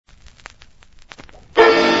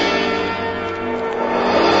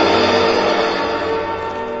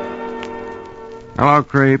Hello,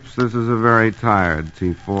 creeps. This is a very tired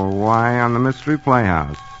T4Y on the Mystery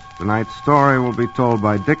Playhouse. Tonight's story will be told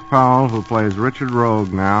by Dick Powell, who plays Richard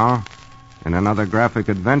Rogue now, in another graphic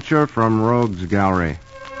adventure from Rogue's Gallery.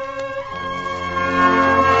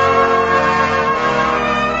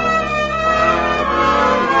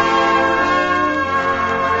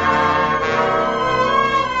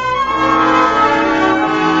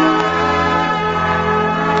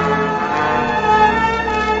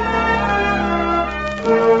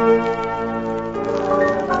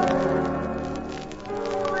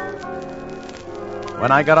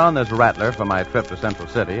 When I got on this Rattler for my trip to Central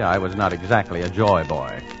City, I was not exactly a joy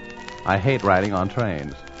boy. I hate riding on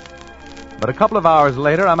trains. But a couple of hours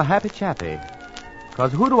later, I'm a happy chappy.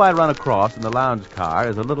 Because who do I run across in the lounge car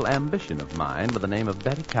is a little ambition of mine by the name of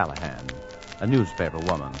Betty Callahan, a newspaper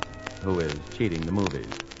woman who is cheating the movies.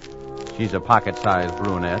 She's a pocket-sized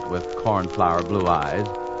brunette with cornflower blue eyes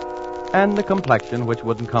and a complexion which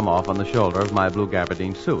wouldn't come off on the shoulder of my blue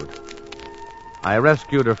gabardine suit. I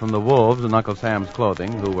rescued her from the wolves in Uncle Sam's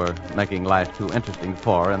Clothing, who were making life too interesting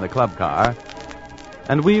for her in the club car,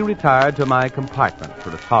 and we retired to my compartment for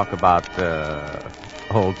to talk about,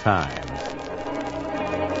 old times.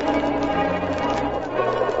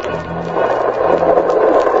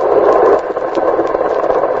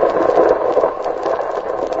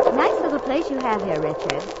 Nice little place you have here,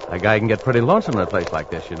 Richard. A guy can get pretty lonesome in a place like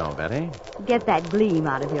this, you know, Betty. Get that gleam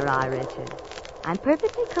out of your eye, Richard. I'm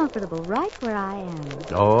perfectly comfortable right where I am.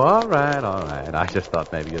 Oh, all right. I just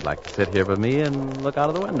thought maybe you'd like to sit here with me and look out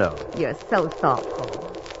of the window. You're so thoughtful.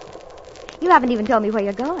 You haven't even told me where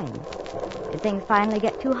you're going. Did things finally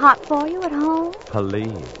get too hot for you at home?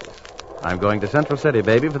 Please. I'm going to Central City,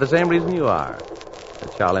 baby, for the same reason you are.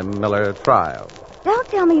 The Charlie Miller trial. Don't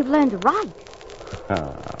tell me you've learned to write.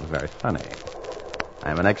 Very funny.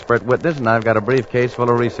 I'm an expert witness, and I've got a briefcase full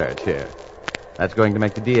of research here. That's going to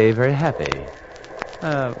make the DA very happy.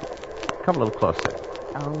 Come a little closer.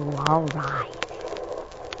 Oh, all right.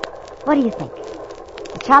 What do you think?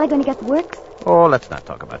 Is Charlie going to get the works? Oh, let's not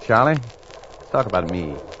talk about Charlie. Let's talk about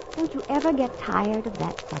me. Don't you ever get tired of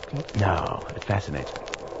that subject? No, it fascinates me.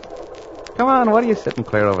 Come on, what are you sitting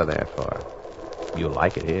clear over there for? You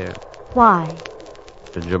like it here. Why?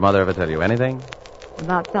 Did your mother ever tell you anything?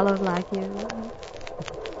 About fellows like you?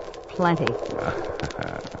 Plenty.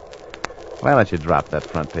 Why don't you drop that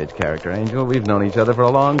front page character, Angel? We've known each other for a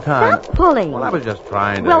long time. Stop pulling. Well, I was just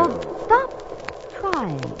trying to... Well, stop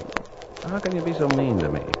trying. How can you be so mean to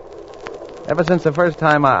me? Ever since the first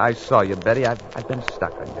time I saw you, Betty, I've been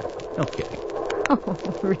stuck on you. No kidding.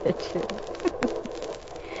 Oh, Richard.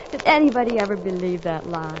 Did anybody ever believe that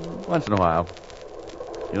line? Once in a while.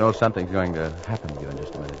 You know something's going to happen to you in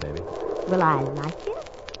just a minute, baby. Will I like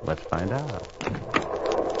it? Let's find out.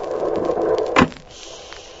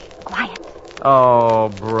 Quiet. Oh,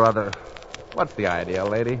 brother. What's the idea,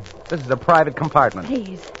 lady? This is a private compartment.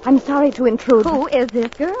 Please, I'm sorry to intrude. Who is this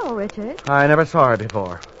girl, Richard? I never saw her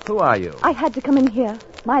before. Who are you? I had to come in here.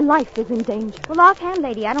 My life is in danger. Well, offhand,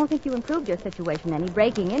 lady, I don't think you improved your situation any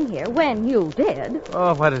breaking in here when you did.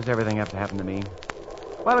 Oh, why does everything have to happen to me?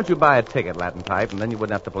 Why don't you buy a ticket, Latin Pipe, and then you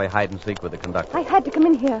wouldn't have to play hide and seek with the conductor? I had to come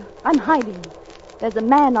in here. I'm hiding. There's a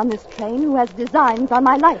man on this train who has designs on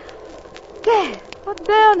my life. There. What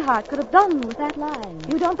Bernhardt could have done with that line.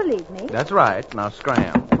 You don't believe me? That's right. Now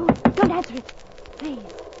scram. Oh, don't answer it. Please.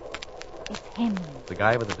 It's him. The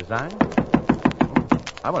guy with the design?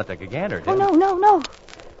 I want to take a gander, Oh, Jim. no.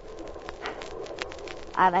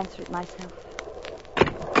 I'll answer it myself.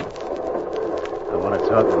 I want to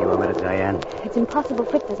talk with you a minute, Diane. It's impossible,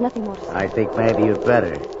 quick. There's nothing more to say. I think maybe you'd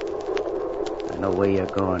better. I know where you're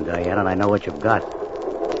going, Diane, and I know what you've got.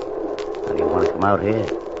 Now, do you want to come out here?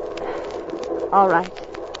 All right.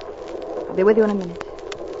 I'll be with you in a minute.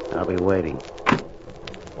 I'll be waiting.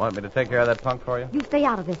 Want me to take care of that punk for you? You stay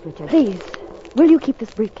out of this, Richard. Please. Will you keep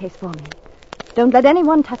this briefcase for me? Don't let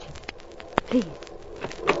anyone touch it. Please.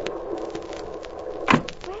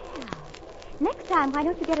 Well, next time, why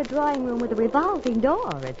don't you get a drawing room with a revolving door,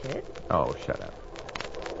 Richard? Oh, shut up.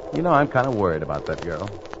 You know, I'm kind of worried about that girl.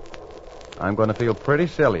 I'm going to feel pretty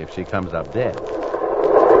silly if she comes up dead.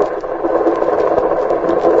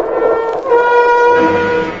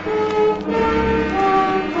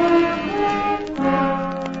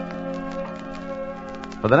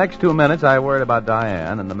 For the next 2 minutes, I worried about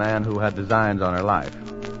Diane and the man who had designs on her life.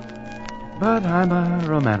 But I'm a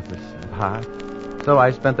romanticist at heart. So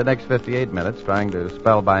I spent the next 58 minutes trying to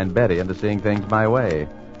spellbind Betty into seeing things my way.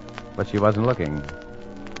 But she wasn't looking.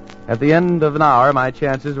 At the end of an hour, my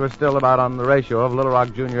chances were still about on the ratio of Little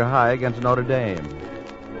Rock Junior High against Notre Dame.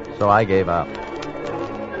 So I gave up.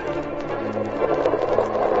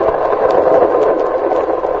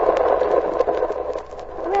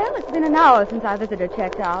 an hour since our visitor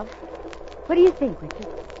checked out. What do you think, Richard?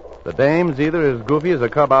 The dame's either as goofy as a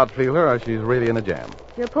cub outfielder or she's really in a jam.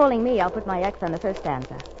 If you're polling me, I'll put my X on the first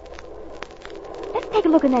stanza. Let's take a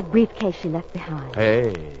look in that briefcase she left behind.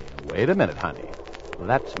 Hey, wait a minute, honey.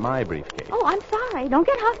 That's my briefcase. Oh, I'm sorry. Don't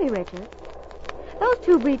get huffy, Richard. Those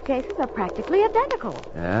two briefcases are practically identical.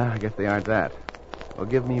 Yeah, I guess they aren't that. Well,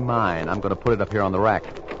 give me mine. I'm going to put it up here on the rack.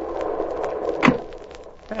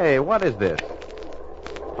 Hey, what is this?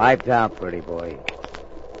 Pipe down, pretty boy.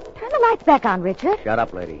 Turn the lights back on, Richard. Shut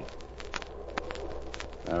up, lady.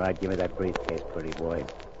 All right, give me that briefcase, pretty boy.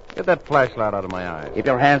 Get that flashlight out of my eyes. Keep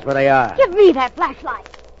your hands where they are. Give me that flashlight.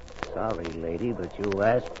 Sorry, lady, but you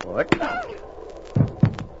asked for it.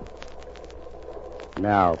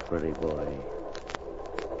 Now, pretty boy,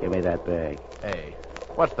 give me that bag. Hey,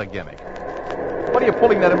 what's the gimmick? What are you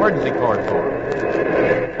pulling that emergency cord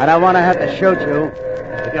for? I don't want to have to shoot you.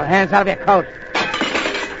 Keep your hands out of your coat.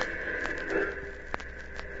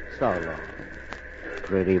 So long,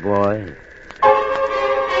 pretty boy.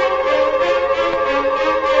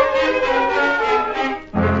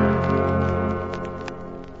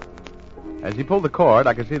 As he pulled the cord,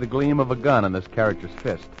 I could see the gleam of a gun in this character's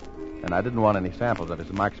fist, and I didn't want any samples of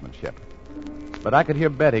his marksmanship. But I could hear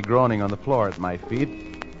Betty groaning on the floor at my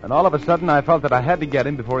feet, and all of a sudden I felt that I had to get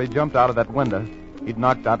him before he jumped out of that window he'd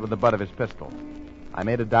knocked out with the butt of his pistol. I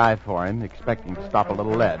made a dive for him, expecting to stop a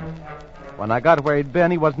little lead. When I got where he'd been,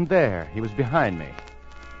 he wasn't there. He was behind me.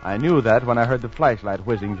 I knew that when I heard the flashlight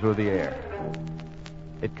whizzing through the air.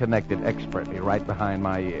 It connected expertly right behind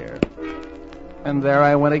my ear. And there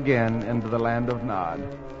I went again into the land of Nod,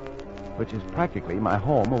 which is practically my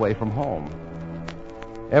home away from home.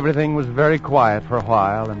 Everything was very quiet for a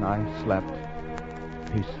while, and I slept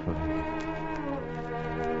peacefully.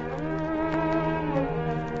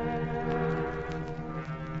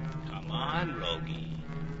 Come on, Rogie.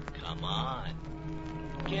 Come on.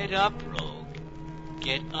 Get up, Rogue.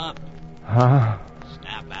 Get up. Huh?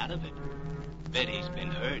 Snap out of it. Betty's been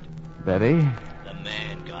hurt. Betty? The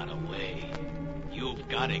man got away. You've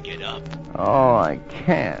got to get up. Oh, I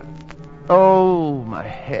can't. Oh, my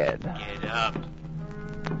head. Get up.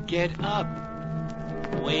 Get up.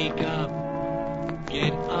 Wake up.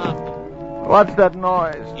 Get up. What's that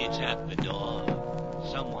noise? It's at the door.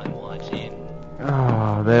 Someone wants in.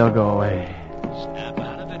 Oh, they'll go away. Snap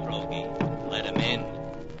out of it, Rogie. Let him in.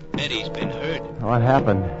 Betty's been hurt. What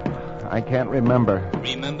happened? I can't remember.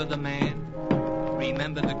 Remember the man?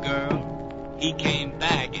 Remember the girl? He came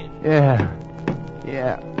begging. Yeah.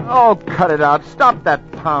 Oh, cut it out. Stop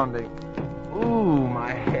that pounding. Ooh,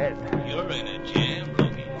 my head. You're in a jam,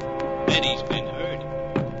 Rogie. Betty's been hurt.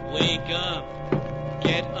 Wake up.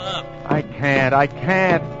 Get up. I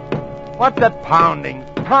can't. What's that pounding?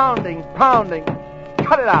 Pounding.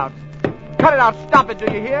 Cut it out. Stop it, do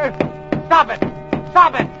you hear? Stop it.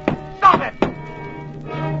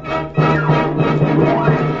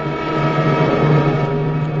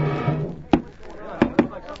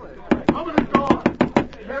 Open the door.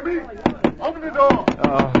 Hear me? Open the door.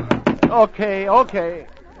 Okay.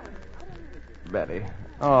 Betty.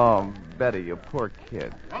 Oh, Betty, you poor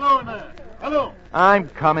kid. Hello in there. Hello. I'm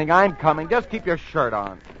coming. Just keep your shirt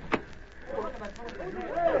on.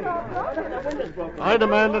 I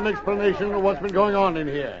demand an explanation of what's been going on in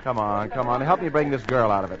here. Come on. Help me bring this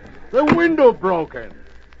girl out of it. The window broken.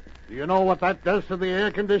 Do you know what that does to the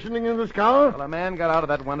air conditioning in this car? Well, a man got out of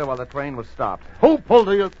that window while the train was stopped. Who pulled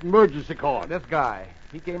the emergency cord? This guy.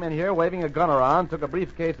 He came in here waving a gun around, took a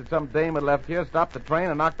briefcase that some dame had left here, stopped the train,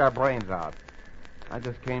 and knocked our brains out. I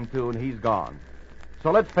just came to, and he's gone.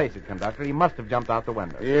 So let's face it, conductor, he must have jumped out the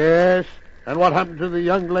window. Yes. And what happened to the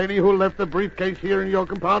young lady who left the briefcase here in your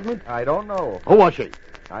compartment? I don't know. Who was she?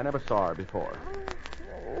 I never saw her before.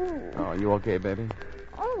 Oh, you okay, baby?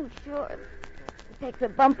 Oh, sure. It takes a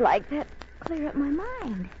bump like that to clear up my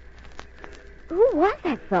mind. Who was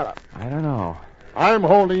that fellow? I don't know. I'm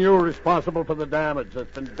holding you responsible for the damage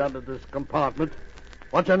that's been done to this compartment.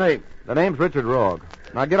 What's your name? The name's Richard Rogue.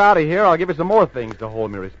 Now get out of here. I'll give you some more things to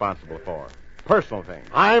hold me responsible for. Personal things.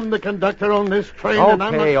 I'm the conductor on this train, and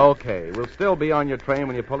I'm Okay. We'll still be on your train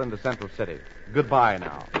when you pull into Central City. Goodbye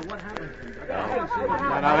now.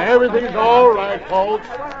 Now, everything's all right, folks.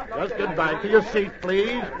 Just get back to your seat,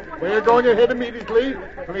 please. We're going ahead immediately.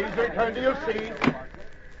 Please return to your seat.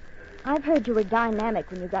 I've heard you were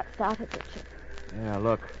dynamic when you got started, Richard. Yeah,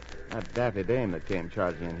 look. That daffy dame that came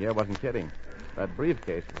charging in here wasn't kidding. That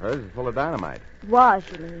briefcase of hers is full of dynamite. Was,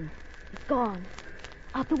 you mean? It's gone.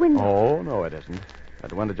 Out the window. Oh, no, it isn't.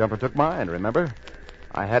 That window jumper took mine, remember?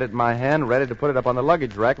 I had it in my hand, ready to put it up on the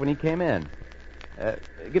luggage rack when he came in.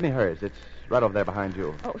 Give me hers. It's right over there behind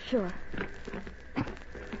you. Oh, sure.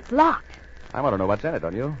 It's locked. I want to know what's in it,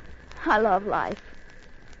 don't you? I love life.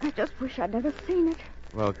 I just wish I'd never seen it.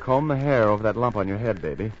 Well, comb the hair over that lump on your head,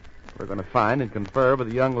 baby. We're going to find and confer with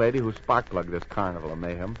the young lady who spark-plugged this carnival of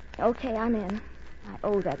mayhem. Okay, I'm in. I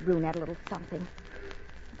owe that brunette a little something.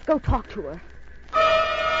 Let's go talk to her.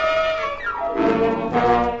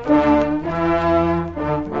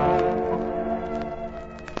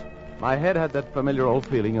 My head had that familiar old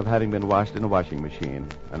feeling of having been washed in a washing machine,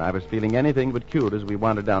 and I was feeling anything but cute as we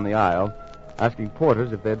wandered down the aisle, asking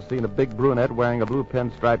porters if they'd seen a big brunette wearing a blue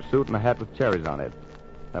pinstripe suit and a hat with cherries on it.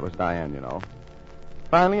 That was Diane, you know.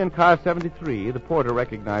 Finally, in car 73, the porter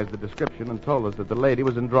recognized the description and told us that the lady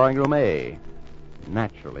was in drawing room A.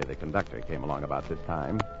 Naturally, the conductor came along about this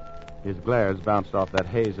time. His glares bounced off that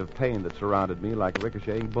haze of pain that surrounded me like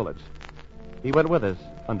ricocheting bullets. He went with us,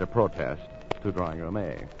 under protest, to drawing room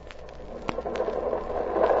A.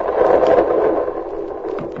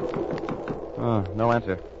 Oh, no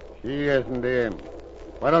answer. She isn't in.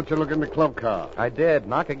 Why don't you look in the club car? I did.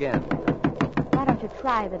 Knock again. Why don't you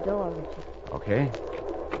try the door, Richard? Okay.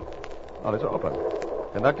 Oh, it's open.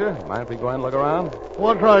 Conductor, mind if we go in and look around?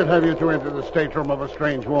 What right have you to enter the stateroom of a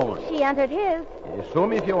strange woman? She entered his. You sue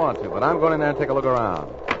me if you want to, but I'm going in there and take a look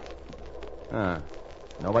around.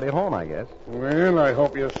 Nobody home, I guess. Well, I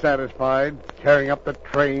hope you're satisfied. Tearing up the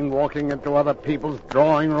train, walking into other people's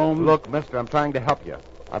drawing rooms. Look, mister, I'm trying to help you.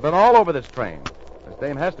 I've been all over this train. This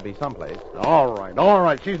dame has to be someplace. All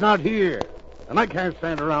right. She's not here. And I can't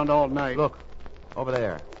stand around all night. Look, over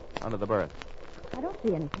there, under the berth. I don't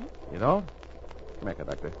see anything. You don't? Come here,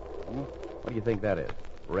 conductor. What do you think that is?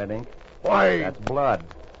 Red ink? Why? That's blood.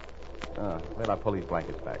 Wait, I'll pull these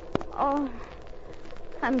blankets back. Oh,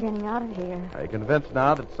 I'm getting out of here. Are you convinced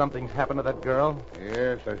now that something's happened to that girl?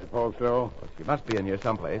 Yes, I suppose so. Well, she must be in here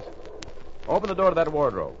someplace. Open the door to that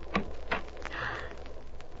wardrobe.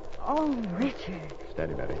 Oh, Richard.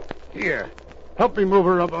 Steady, Betty. Here. Help me move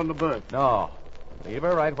her up on the berth. No. Leave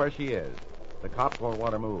her right where she is. The cops won't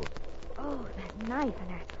want her moved. Oh, that knife in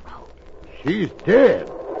her throat. She's dead.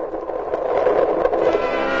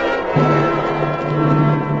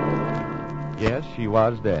 Yes, she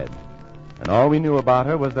was dead. And all we knew about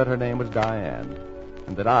her was that her name was Diane,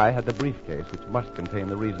 and that I had the briefcase which must contain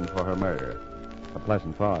the reason for her murder. A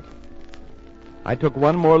pleasant thought. I took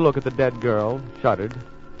one more look at the dead girl, shuddered,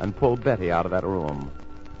 and pulled Betty out of that room.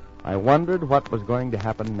 I wondered what was going to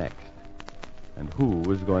happen next, and who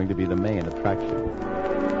was going to be the main attraction.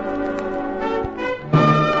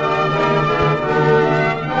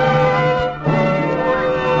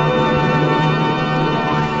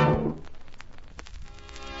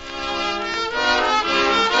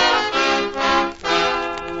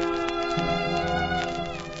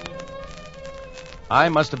 I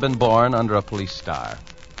must have been born under a police star.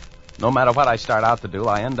 No matter what I start out to do,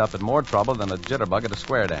 I end up in more trouble than a jitterbug at a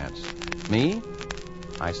square dance. Me?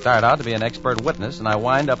 I start out to be an expert witness, and I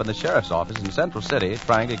wind up in the sheriff's office in Central City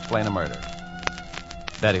trying to explain a murder.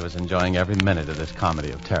 Betty was enjoying every minute of this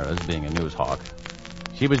comedy of terrors, being a news hawk.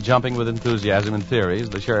 She was jumping with enthusiasm and theories.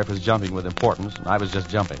 The sheriff was jumping with importance, and I was just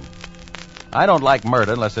jumping. I don't like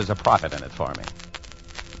murder unless there's a profit in it for me.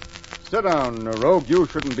 Sit down, Rogue. You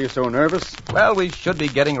shouldn't be so nervous. Well, we should be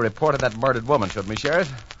getting a report of that murdered woman, shouldn't we,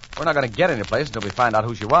 Sheriff? We're not going to get any place until we find out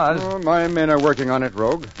who she was. Oh, my men are working on it,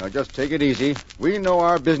 Rogue. Now, just take it easy. We know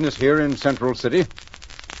our business here in Central City.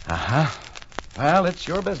 Uh-huh. Well, it's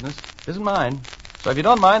your business. It isn't mine. So if you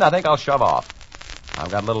don't mind, I think I'll shove off.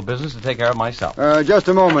 I've got a little business to take care of myself. Just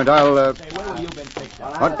a moment. I'll,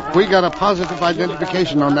 But we got a positive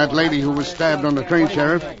identification on that lady who was stabbed on the train,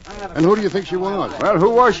 Sheriff. And who do you think she was? Well,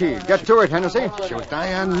 who was she? Get to it, Hennessy. She was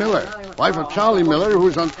Diane Miller, wife of Charlie Miller, who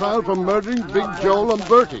was on trial for murdering Big Joe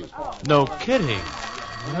Lamberti. No kidding.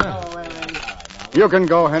 You can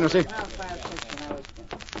go, Hennessy.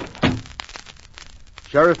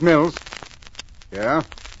 Sheriff Mills. Yeah?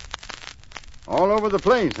 All over the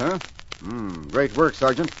place, huh? Great work,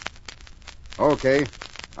 Sergeant. Okay.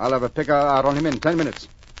 I'll have a pick out on him in 10 minutes.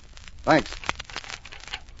 Thanks.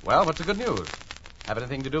 Well, what's the good news? Have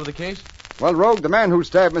anything to do with the case? Well, Rogue, the man who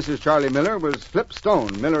stabbed Mrs. Charlie Miller was Flip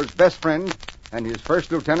Stone, Miller's best friend, and his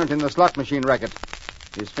first lieutenant in the slot machine racket.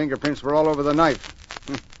 His fingerprints were all over the knife.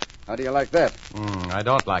 How do you like that? I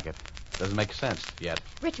don't like it. Doesn't make sense yet.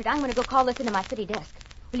 Richard, I'm going to go call this into my city desk.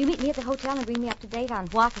 Will you meet me at the hotel and bring me up to date on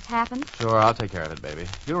what has happened? Sure, I'll take care of it, baby.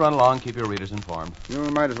 You run along, keep your readers informed. You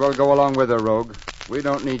might as well go along with her, Rogue. We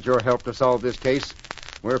don't need your help to solve this case.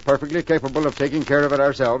 We're perfectly capable of taking care of it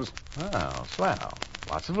ourselves. Well, swell.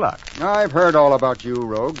 Lots of luck. I've heard all about you,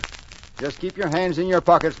 Rogue. Just keep your hands in your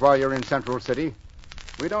pockets while you're in Central City.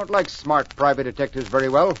 We don't like smart private detectives very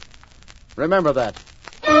well. Remember that.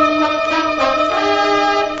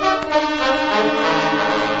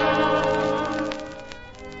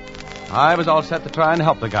 I was all set to try and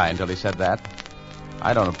help the guy until he said that.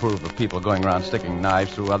 I don't approve of people going around sticking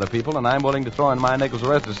knives through other people, and I'm willing to throw in my nickel's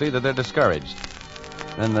worth to see that they're discouraged.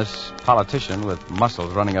 Then this politician with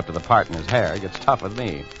muscles running up to the part in his hair gets tough with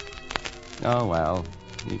me. Oh, well,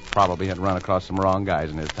 he probably had run across some wrong guys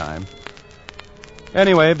in his time.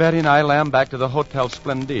 Anyway, Betty and I lammed back to the Hotel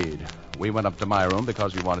Splendide. We went up to my room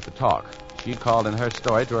because we wanted to talk. She called in her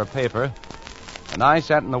story to her paper, and I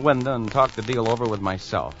sat in the window and talked the deal over with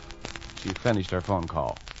myself. She finished her phone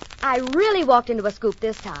call. I really walked into a scoop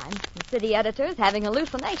this time. The city editor's having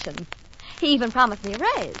hallucinations. He even promised me a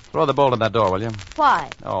raise. Throw the bolt in that door, will you? Why?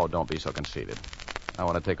 Oh, don't be so conceited. I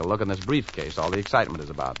want to take a look in this briefcase all the excitement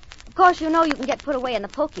is about. Of course, you know you can get put away in the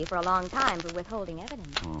pokey for a long time for withholding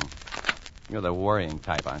evidence. You're the worrying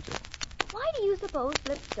type, aren't you? Why do you suppose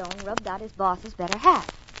Flipstone rubbed out his boss's better half?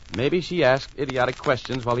 Maybe she asked idiotic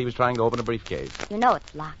questions while he was trying to open a briefcase. You know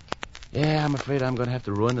it's locked. Yeah, I'm afraid I'm going to have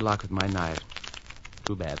to ruin the lock with my knife.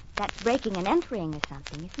 Too bad. That's breaking and entering or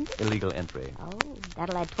something, isn't it? Illegal entry. Oh,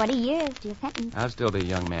 that'll add 20 years to your sentence. I'll still be a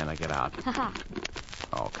young man when I get out.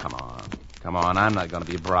 Oh, come on. Come on, I'm not going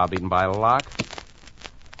to be browbeaten by a lock.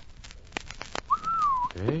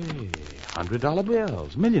 Hey, $100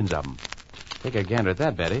 bills. Millions of them. Take a gander at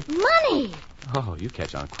that, Betty. Money! Oh, you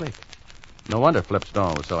catch on quick. No wonder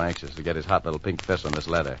Flipstone was so anxious to get his hot little pink fist on this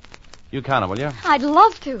letter. You count them, will you? I'd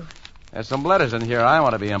love to. There's some letters in here I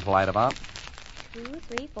want to be impolite about. 2,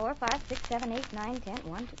 3, 4, 5, 6, 7, 8, 9, 10,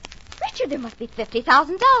 1, 2... Richard, there must be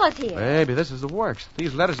 $50,000 here. Baby, this is the works.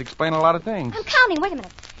 These letters explain a lot of things. I'm counting. Wait a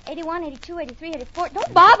minute. 81, 82, 83, 84.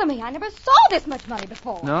 Don't bother me. I never saw this much money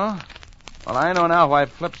before. No? Well, I know now why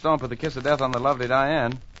Flipstone put the kiss of death on the lovely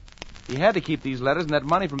Diane. He had to keep these letters and that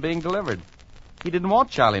money from being delivered. He didn't want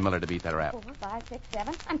Charlie Miller to beat that rap. 4, 5, 6,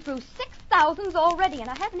 7. I'm through 6,000s already, and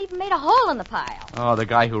I haven't even made a hole in the pile. Oh, the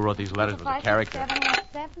guy who wrote these letters was a character.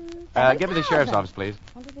 7, Give me the sheriff's office, please.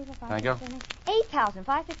 1, 2, 3, 4, 5, Thank you. 8,000.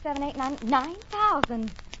 5, 6, 7, 8, 9.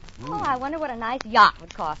 9,000. Oh, I wonder what a nice yacht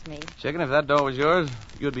would cost me. Chicken, if that dough was yours,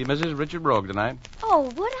 you'd be Mrs. Richard Rogue tonight.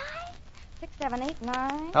 Oh, would I? 6, 7, 8,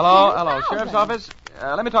 9. Hello, 10,000. sheriff's office.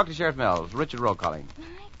 Let me talk to Sheriff Mills. Richard Rogue calling.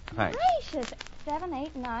 My Thanks. gracious. 7,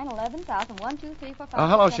 8, 9, 11,000. 1, 2, 3, 4, 5. Oh,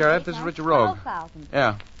 hello, 6, 7, Sheriff. 8, This is 9, Richard Rogue. 12,000.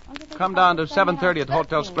 Yeah. 1, 2, 3, Come 4, down to 5, 6, 7, 7:30 at the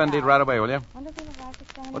Hotel 13,000. Splendid right away, will you? 1, 2, 3, 4, 5,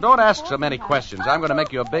 6, 7, Well, don't 8, ask so many 14,000. questions. I'm going to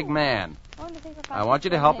make you a big man. 1, 2, 3, 4, 5, I want you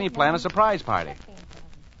to 6, help 7, me 8, plan a 9, surprise party.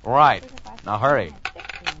 15,000. Right. 1, 2, 3, 4, 5, Now, hurry.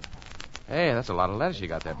 16,000. Hey, that's a lot of letters you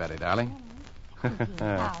got there, Betty, darling.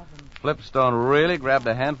 18,000. Flipstone really grabbed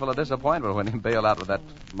a handful of disappointment when he bailed out with that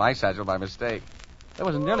my satchel by mistake. There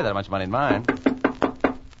wasn't nearly that much money in mine.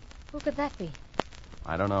 Who could that be?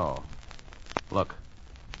 I don't know. Look,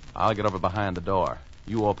 I'll get over behind the door.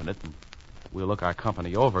 You open it, and we'll look our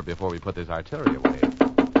company over before we put this artillery away.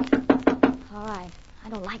 All right. I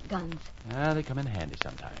don't like guns. They come in handy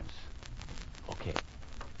sometimes. Okay.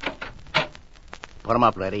 Put 'em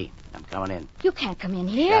up, lady. I'm coming in. You can't come in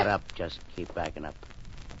here. Shut up. Just keep backing up.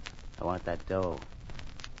 I want that dough.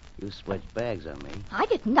 You switched bags on me. I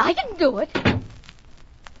didn't do it.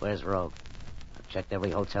 Where's Rogue? I've checked every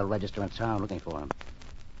hotel register in town looking for him.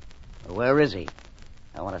 Well, where is he?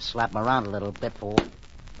 I want to slap him around a little bit for...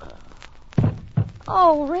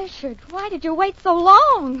 Oh, Richard, why did you wait so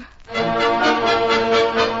long?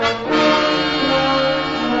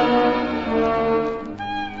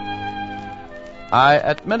 I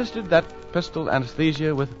administered that pistol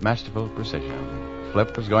anesthesia with masterful precision.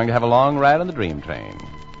 Flip was going to have a long ride on the dream train.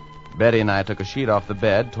 Betty and I took a sheet off the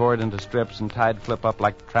bed, tore it into strips, and tied Flip up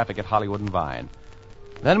like traffic at Hollywood and Vine.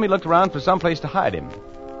 Then we looked around for some place to hide him.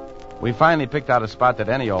 We finally picked out a spot that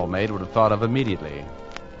any old maid would have thought of immediately.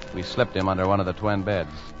 We slipped him under one of the twin beds.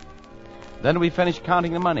 Then we finished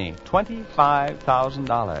counting the money.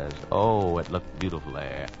 $25,000. Oh, it looked beautiful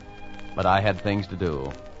there. But I had things to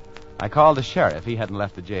do. I called the sheriff. He hadn't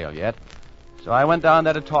left the jail yet. So I went down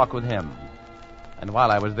there to talk with him. And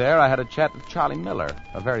while I was there, I had a chat with Charlie Miller,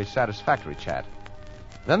 a very satisfactory chat.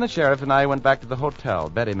 Then the sheriff and I went back to the hotel.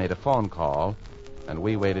 Betty made a phone call, and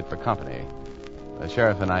we waited for company. The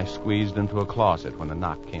sheriff and I squeezed into a closet when a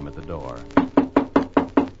knock came at the door.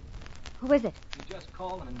 Who is it? He just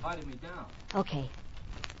called and invited me down. Okay.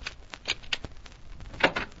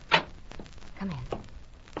 Come in.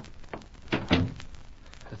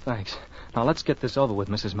 Thanks. Now, let's get this over with,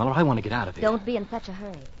 Mrs. Miller. I want to get out of here. Don't be in such a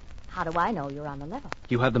hurry. How do I know you're on the level?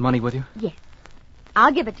 You have the money with you? Yes.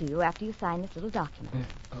 I'll give it to you after you sign this little document.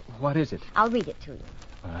 What is it? I'll read it to you.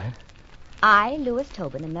 All right. I, Louis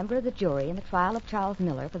Tobin, a member of the jury in the trial of Charles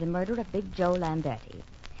Miller for the murder of Big Joe Lamberti,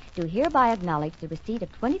 do hereby acknowledge the receipt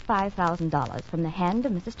of $25,000 from the hand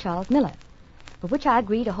of Mrs. Charles Miller, for which I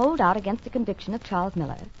agree to hold out against the conviction of Charles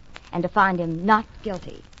Miller, and to find him not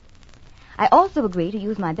guilty. I also agree to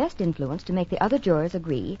use my best influence to make the other jurors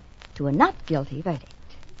agree to a not guilty verdict.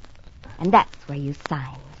 And that's where you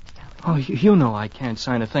sign, Mr. Tobin. Oh, you know I can't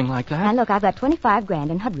sign a thing like that. Now, look, I've got $25,000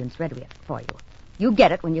 in Hudrun's ready for you. You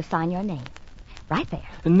get it when you sign your name. Right there.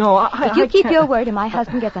 No, If you keep can't. your word and my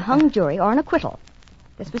husband gets a hung jury or an acquittal,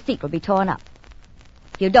 this receipt will be torn up.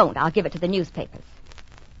 If you don't, I'll give it to the newspapers.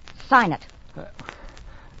 Sign it.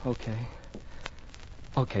 Okay.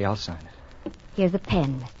 Okay, I'll sign it. Here's a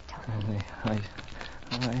pen, Mr.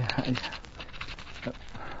 Tobin.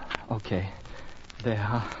 Okay.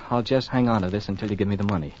 There, I'll just hang on to this until you give me the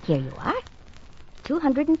money. Here you are.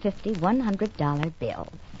 250 $100 bills.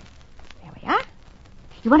 There we are.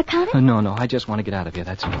 You want to count it? No, I just want to get out of here,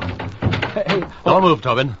 that's all. Hey, Don't move,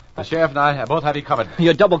 Tobin. The sheriff and I both have you covered.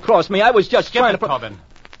 You double-crossed me. I was just trying to... Tobin.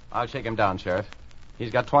 I'll shake him down, Sheriff.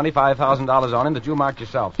 He's got $25,000 on him that you marked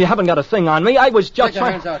yourself. You haven't got a thing on me. I was just Take your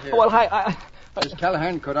trying... hands out here. Well, Miss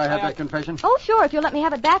Callahan, could I have that confession? Oh, sure, if you'll let me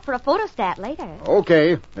have it back for a photostat later.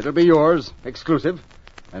 Okay, it'll be yours, exclusive.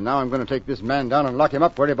 And now I'm going to take this man down and lock him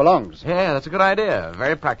up where he belongs. Yeah, that's a good idea.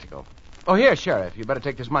 Very practical. Oh, here, Sheriff, you better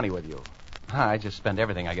take this money with you. I just spend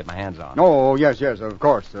everything I get my hands on. Oh, yes, of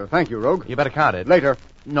course. Thank you, Rogue. You better count it. Later.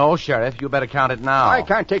 No, Sheriff, you better count it now. I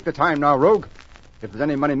can't take the time now, Rogue. If there's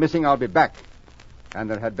any money missing, I'll be back. And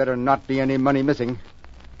there had better not be any money missing.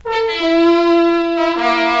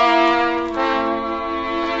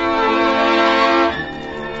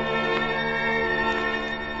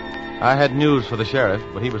 I had news for the sheriff,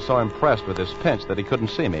 but he was so impressed with this pinch that he couldn't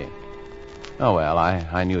see me. Oh, well,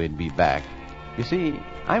 I knew he'd be back. You see,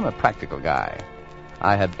 I'm a practical guy.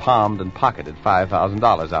 I had palmed and pocketed $5,000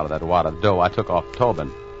 out of that wad of dough I took off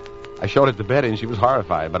Tobin. I showed it to Betty, and she was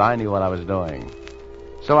horrified, but I knew what I was doing.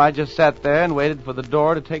 So I just sat there and waited for the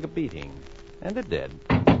door to take a beating. And it did.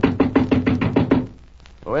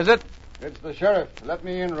 Who is it? It's the sheriff. Let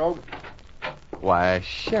me in, Rogue. Why,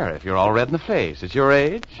 Sheriff, you're all red in the face. It's your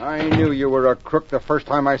age? I knew you were a crook the first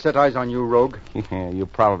time I set eyes on you, Rogue. You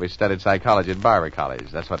probably studied psychology at Barber College.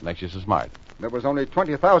 That's what makes you so smart. There was only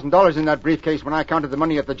 $20,000 in that briefcase when I counted the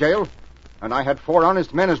money at the jail. And I had 4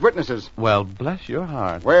 honest men as witnesses. Well, bless your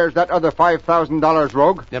heart. Where's that other $5,000,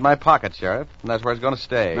 Rogue? In my pocket, Sheriff. And that's where it's going to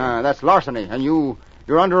stay. That's larceny, and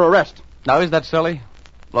you're under arrest. Now, is that silly?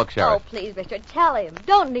 Look, Oh, Sheriff. please, Richard, tell him.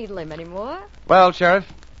 Don't needle him anymore. Well,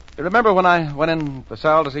 Sheriff, you remember when I went in the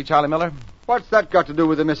cell to see Charlie Miller? What's that got to do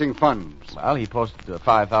with the missing funds? Well, he posted a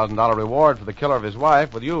 $5,000 reward for the killer of his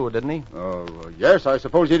wife with you, didn't he? Oh, yes, I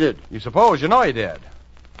suppose he did. You suppose? You know he did.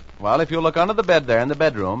 Well, if you look under the bed there in the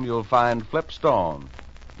bedroom, you'll find Flip Stone,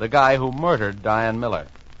 the guy who murdered Diane Miller.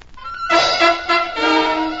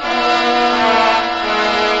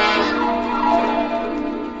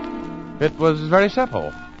 It was very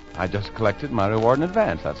simple. I just collected my reward in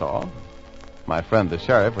advance, that's all. My friend the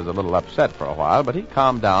sheriff was a little upset for a while, but he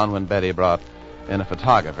calmed down when Betty brought in a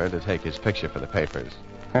photographer to take his picture for the papers.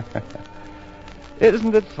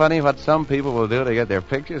 Isn't it funny what some people will do to get their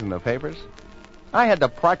pictures in the papers? I had to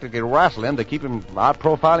practically wrestle him to keep him out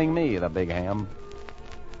profiling me, the big ham.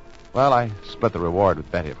 Well, I split the reward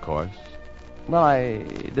with Betty, of course. Well, I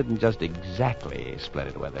didn't just exactly split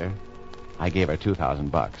it with her. I gave her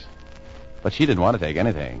 $2,000. But she didn't want to take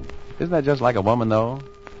anything. Isn't that just like a woman, though?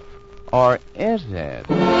 Or is it?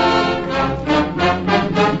 We're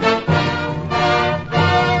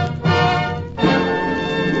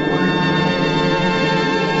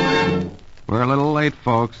a little late,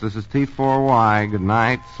 folks. This is T4Y. Good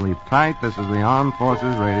night. Sleep tight. This is the Armed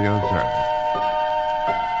Forces Radio Service.